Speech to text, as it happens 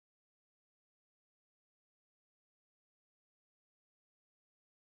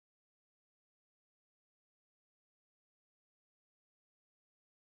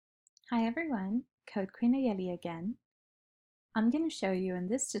Hi everyone, Code Queen Ayeli again. I'm going to show you in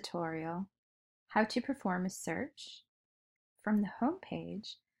this tutorial how to perform a search from the home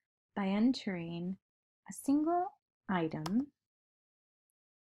page by entering a single item,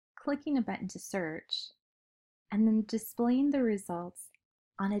 clicking a button to search, and then displaying the results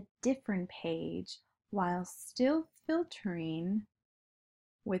on a different page while still filtering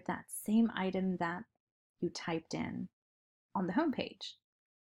with that same item that you typed in on the home page.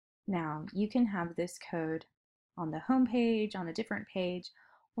 Now, you can have this code on the home page, on a different page,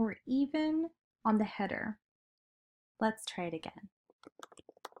 or even on the header. Let's try it again.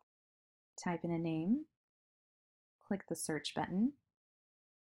 Type in a name, click the search button,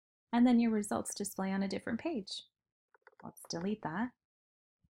 and then your results display on a different page. Let's delete that.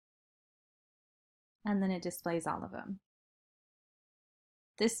 And then it displays all of them.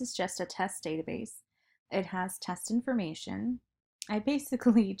 This is just a test database. It has test information. I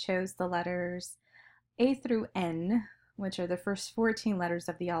basically chose the letters A through N, which are the first 14 letters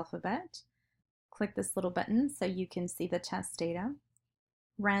of the alphabet. Click this little button so you can see the test data.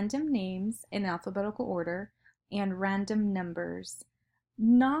 Random names in alphabetical order and random numbers,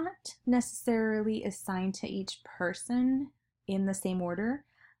 not necessarily assigned to each person in the same order.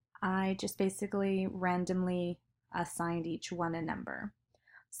 I just basically randomly assigned each one a number.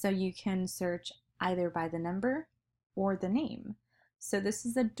 So you can search either by the number or the name. So this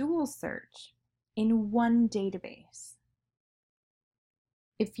is a dual search in one database.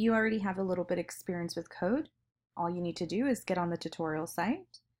 If you already have a little bit of experience with code, all you need to do is get on the tutorial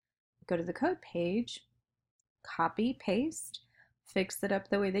site, go to the code page, copy, paste, fix it up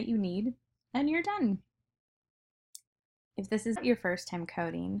the way that you need, and you're done. If this is your first time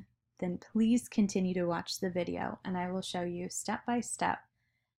coding, then please continue to watch the video and I will show you step by step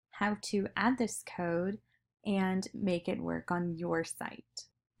how to add this code and make it work on your site.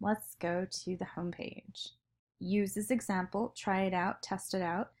 Let's go to the home page. Use this example, try it out, test it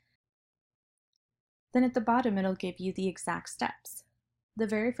out. Then at the bottom, it'll give you the exact steps. The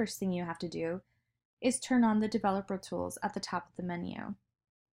very first thing you have to do is turn on the developer tools at the top of the menu.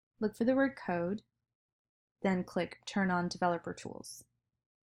 Look for the word code, then click turn on developer tools.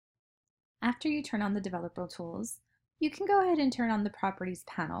 After you turn on the developer tools, you can go ahead and turn on the properties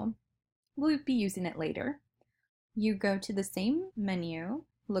panel. We'll be using it later. You go to the same menu,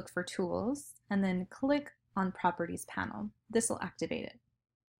 look for tools, and then click on properties panel. This will activate it.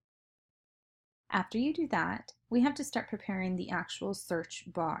 After you do that, we have to start preparing the actual search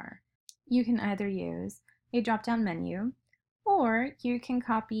bar. You can either use a drop-down menu, or you can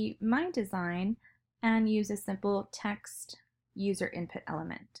copy my design and use a simple text user input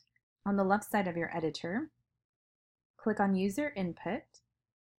element. On the left side of your editor, click on user input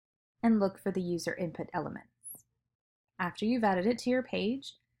and look for the user input elements. After you've added it to your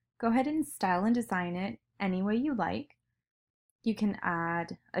page, go ahead and style and design it any way you like. You can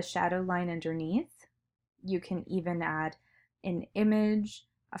add a shadow line underneath. You can even add an image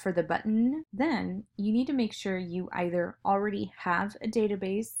for the button. Then you need to make sure you either already have a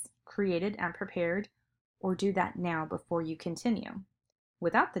database created and prepared, or do that now before you continue.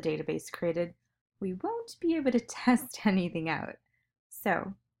 Without the database created, we won't be able to test anything out.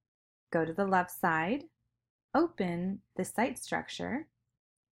 So go to the left side, open the site structure.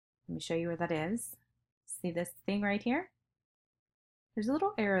 Let me show you where that is. See this thing right here? There's a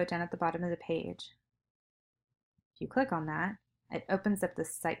little arrow down at the bottom of the page. If you click on that, it opens up the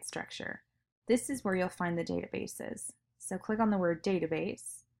site structure. This is where you'll find the databases. So click on the word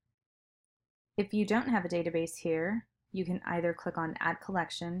database. If you don't have a database here, you can either click on add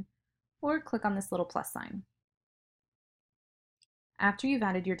collection or click on this little plus sign. After you've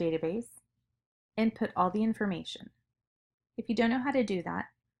added your database, input all the information. If you don't know how to do that,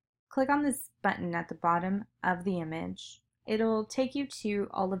 click on this button at the bottom of the image. It'll take you to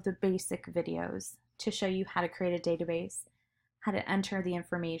all of the basic videos to show you how to create a database, how to enter the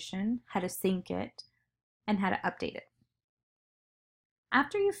information, how to sync it, and how to update it.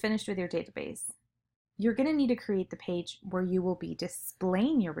 After you've finished with your database, you're going to need to create the page where you will be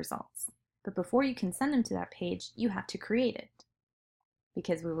displaying your results. But before you can send them to that page, you have to create it,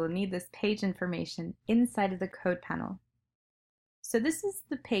 because we will need this page information inside of the code panel. So this is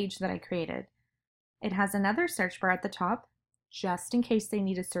the page that I created. It has another search bar at the top, just in case they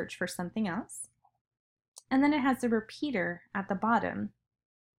need to search for something else. And then it has a repeater at the bottom.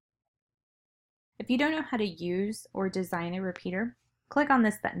 If you don't know how to use or design a repeater, click on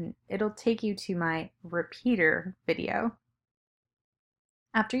this button. It'll take you to my repeater video.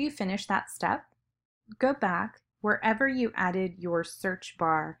 After you finish that step, go back wherever you added your search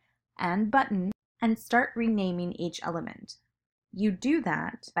bar and button and start renaming each element. You do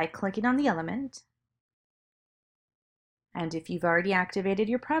that by clicking on the element, and if you've already activated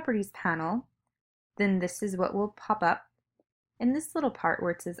your properties panel, then this is what will pop up. In this little part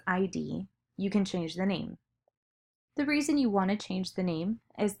where it says ID, you can change the name. The reason you want to change the name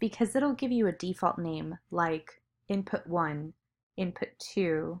is because it'll give you a default name like input 1, input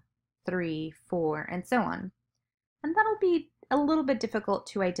 2, 3, 4, and so on. And that'll be a little bit difficult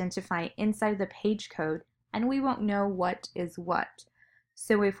to identify inside the page code, and we won't know what is what.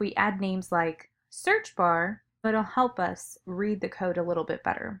 So if we add names like search bar, it'll help us read the code a little bit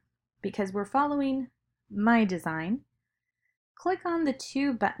better. Because we're following my design, click on the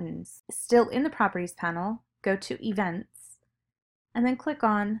two buttons still in the properties panel, go to events, and then click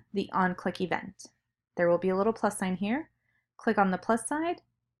on the on-click event. There will be a little plus sign here. Click on the plus side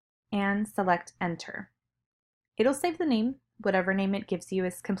and select enter. It'll save the name. Whatever name it gives you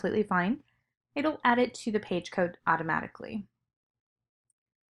is completely fine. It'll add it to the page code automatically.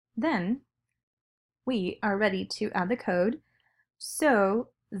 Then we are ready to add the code so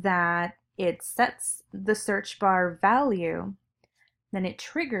that it sets the search bar value, then it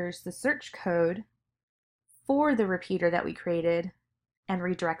triggers the search code for the repeater that we created and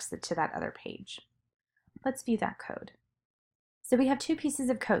redirects it to that other page. Let's view that code. So we have two pieces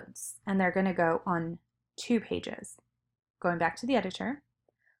of codes and they're going to go on two pages. Going back to the editor,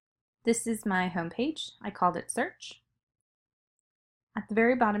 this is my home page. I called it search. At the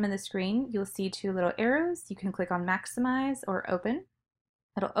very bottom of the screen, you'll see two little arrows. You can click on maximize or open.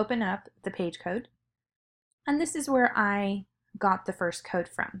 It'll open up the page code. And this is where I got the first code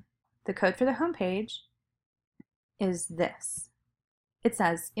from. The code for the home page is this. It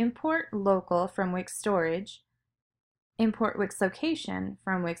says import local from Wix storage, import Wix location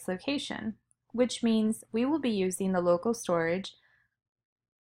from Wix location, which means we will be using the local storage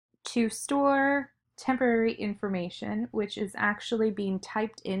to store temporary information, which is actually being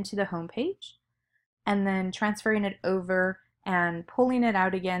typed into the home page, and then transferring it over and pulling it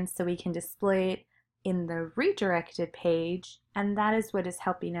out again so we can display it in the redirected page, and that is what is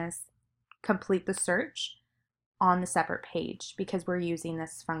helping us complete the search on the separate page because we're using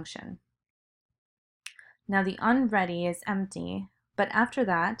this function. Now the unready is empty, but after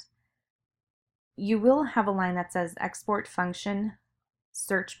that you will have a line that says export function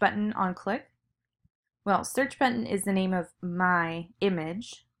search button on click. Well, search button is the name of my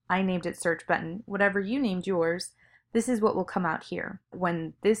image. I named it search button. Whatever you named yours, this is what will come out here.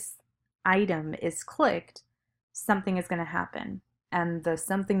 When this item is clicked, something is going to happen. And the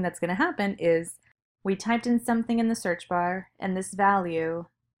something that's going to happen is we typed in something in the search bar, and this value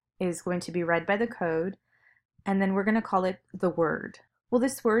is going to be read by the code, and then we're going to call it the word. Well,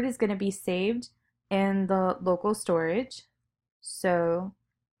 this word is going to be saved in the local storage. So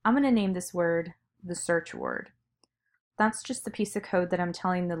I'm going to name this word the search word. That's just the piece of code that I'm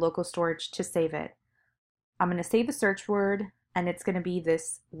telling the local storage to save it. I'm going to save a search word, and it's going to be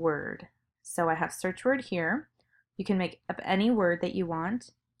this word. So I have search word here. You can make up any word that you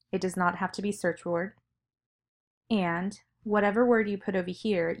want. It does not have to be search word. And whatever word you put over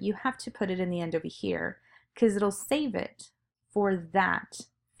here, you have to put it in the end over here because it'll save it for that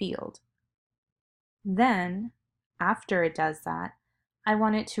field. Then, after it does that, I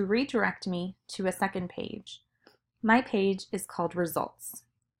want it to redirect me to a second page. My page is called results.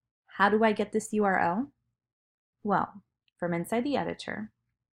 How do I get this URL? Well, from inside the editor,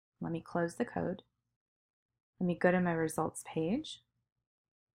 let me close the code. Let me go to my results page.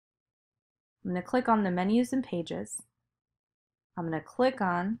 I'm going to click on the menus and pages. I'm going to click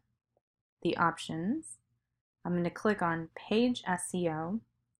on the options. I'm going to click on page SEO.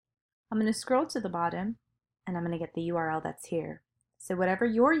 I'm going to scroll to the bottom and I'm going to get the URL that's here. So whatever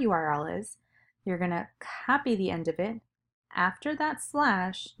your URL is, you're going to copy the end of it. After that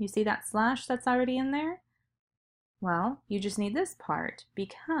slash, you see that slash that's already in there? Well, you just need this part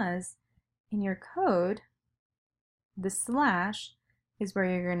because in your code, the slash is where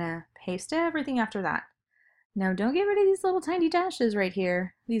you're going to paste everything after that. Now don't get rid of these little tiny dashes right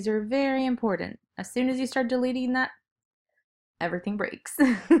here. These are very important. As soon as you start deleting that, everything breaks.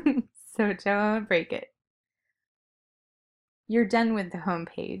 So don't break it. You're done with the home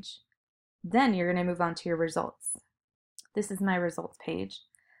page. Then you're going to move on to your results. This is my results page.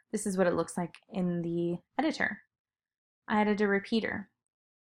 This is what it looks like in the editor. I added a repeater.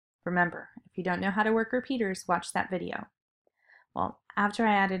 Remember, if you don't know how to work repeaters, watch that video. Well, after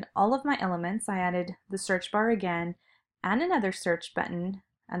I added all of my elements, I added the search bar again and another search button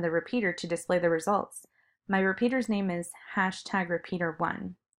and the repeater to display the results. My repeater's name is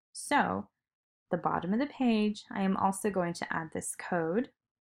 #repeater1. So, the bottom of the page, I am also going to add this code,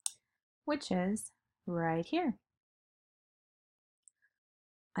 which is right here.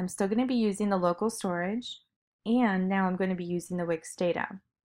 I'm still going to be using the local storage, and now I'm going to be using the Wix data.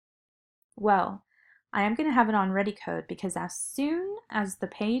 Well, I am going to have it on ready code because as soon as the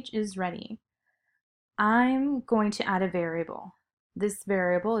page is ready, I'm going to add a variable. This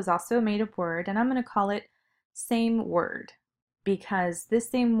variable is also a made-up word, and I'm going to call it same word because this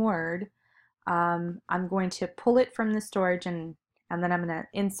same word, I'm going to pull it from the storage and then I'm going to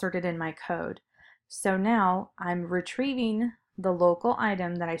insert it in my code. So now I'm retrieving the local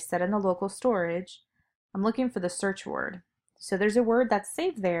item that I set in the local storage. I'm looking for the search word. So there's a word that's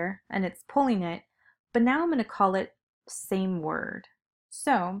saved there and it's pulling it, but now I'm going to call it same word.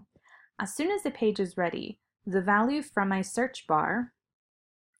 So as soon as the page is ready, the value from my search bar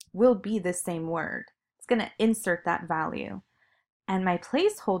will be the same word. It's going to insert that value. And my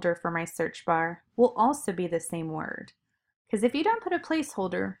placeholder for my search bar will also be the same word. Because if you don't put a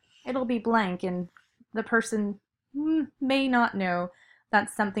placeholder, it'll be blank and the person may not know that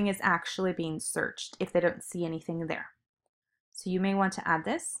something is actually being searched if they don't see anything there. So you may want to add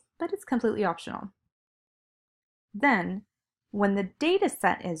this, but it's completely optional. Then, when the data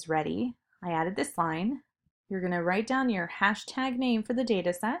set is ready, I added this line. You're going to write down your hashtag name for the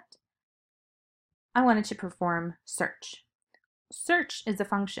data set. I wanted to perform search. Search is a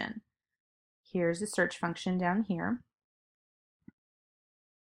function. Here's the search function down here.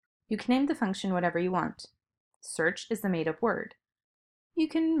 You can name the function whatever you want. Search is the made-up word. You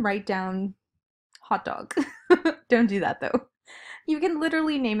can write down hot dog. Don't do that though. You can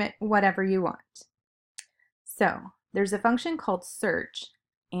literally name it whatever you want. So there's a function called search,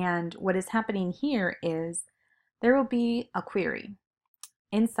 and what is happening here is there will be a query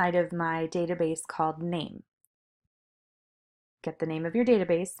inside of my database called name. Get the name of your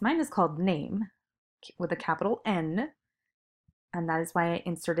database. Mine is called name with a capital N, and that is why I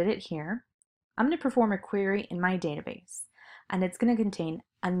inserted it here. I'm going to perform a query in my database, and it's going to contain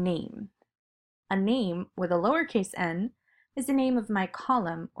a name. A name with a lowercase n is the name of my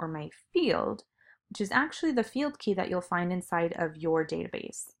column or my field, which is actually the field key that you'll find inside of your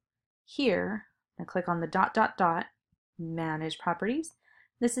database. Here, I click on the ... manage properties.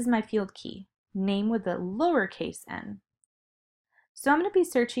 This is my field key, name with a lowercase n. So I'm going to be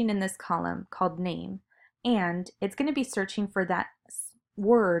searching in this column called name, and it's going to be searching for that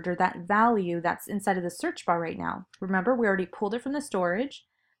word or that value that's inside of the search bar right now. Remember, we already pulled it from the storage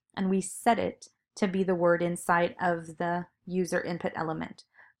and we set it to be the word inside of the user input element.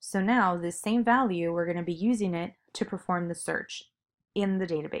 So now this same value, we're going to be using it to perform the search in the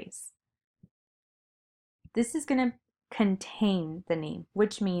database. This is going to contain the name,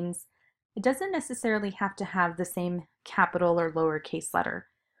 which means it doesn't necessarily have to have the same capital or lowercase letter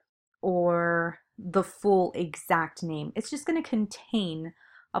or the full exact name. It's just going to contain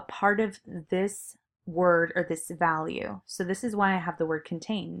a part of this word or this value. So this is why I have the word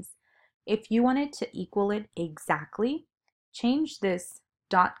contains. If you wanted to equal it exactly, change this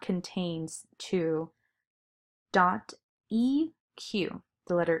 .contains to .eq.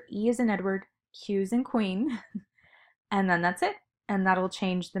 The letter E is in Edward, Q is in Queen, and then that's it. And that'll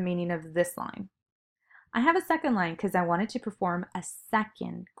change the meaning of this line. I have a second line because I wanted to perform a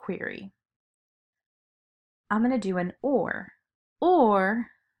second query. I'm going to do an or. Or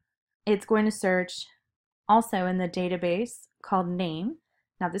it's going to search also in the database called name.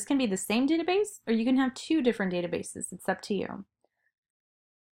 Now this can be the same database or you can have two different databases. It's up to you.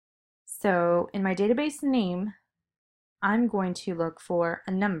 So in my database name, I'm going to look for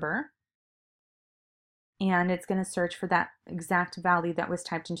a number and it's going to search for that exact value that was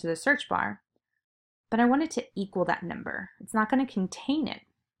typed into the search bar. But I want it to equal that number. It's not going to contain it.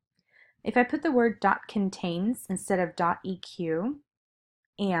 If I put the word .contains instead of .eq,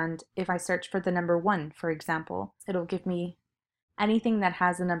 and if I search for the number 1, for example, it'll give me anything that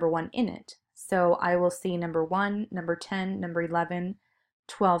has a number 1 in it. So I will see number 1, number 10, number 11,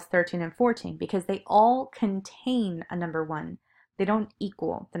 12, 13, and 14 because they all contain a number 1. They don't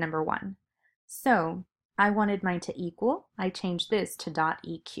equal the number 1. So I wanted mine to equal. I changed this to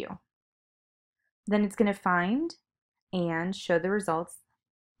 .eq. Then it's going to find and show the results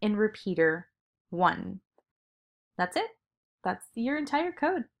in repeater 1. That's it. That's your entire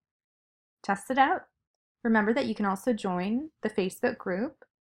code. Test it out. Remember that you can also join the Facebook group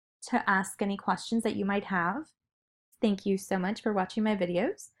to ask any questions that you might have. Thank you so much for watching my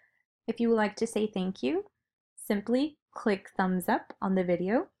videos. If you would like to say thank you, simply click thumbs up on the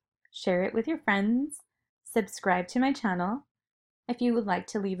video, share it with your friends, subscribe to my channel. If you would like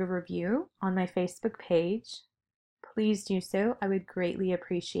to leave a review on my Facebook page, please do so. I would greatly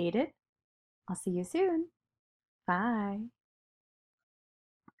appreciate it. I'll see you soon. Bye.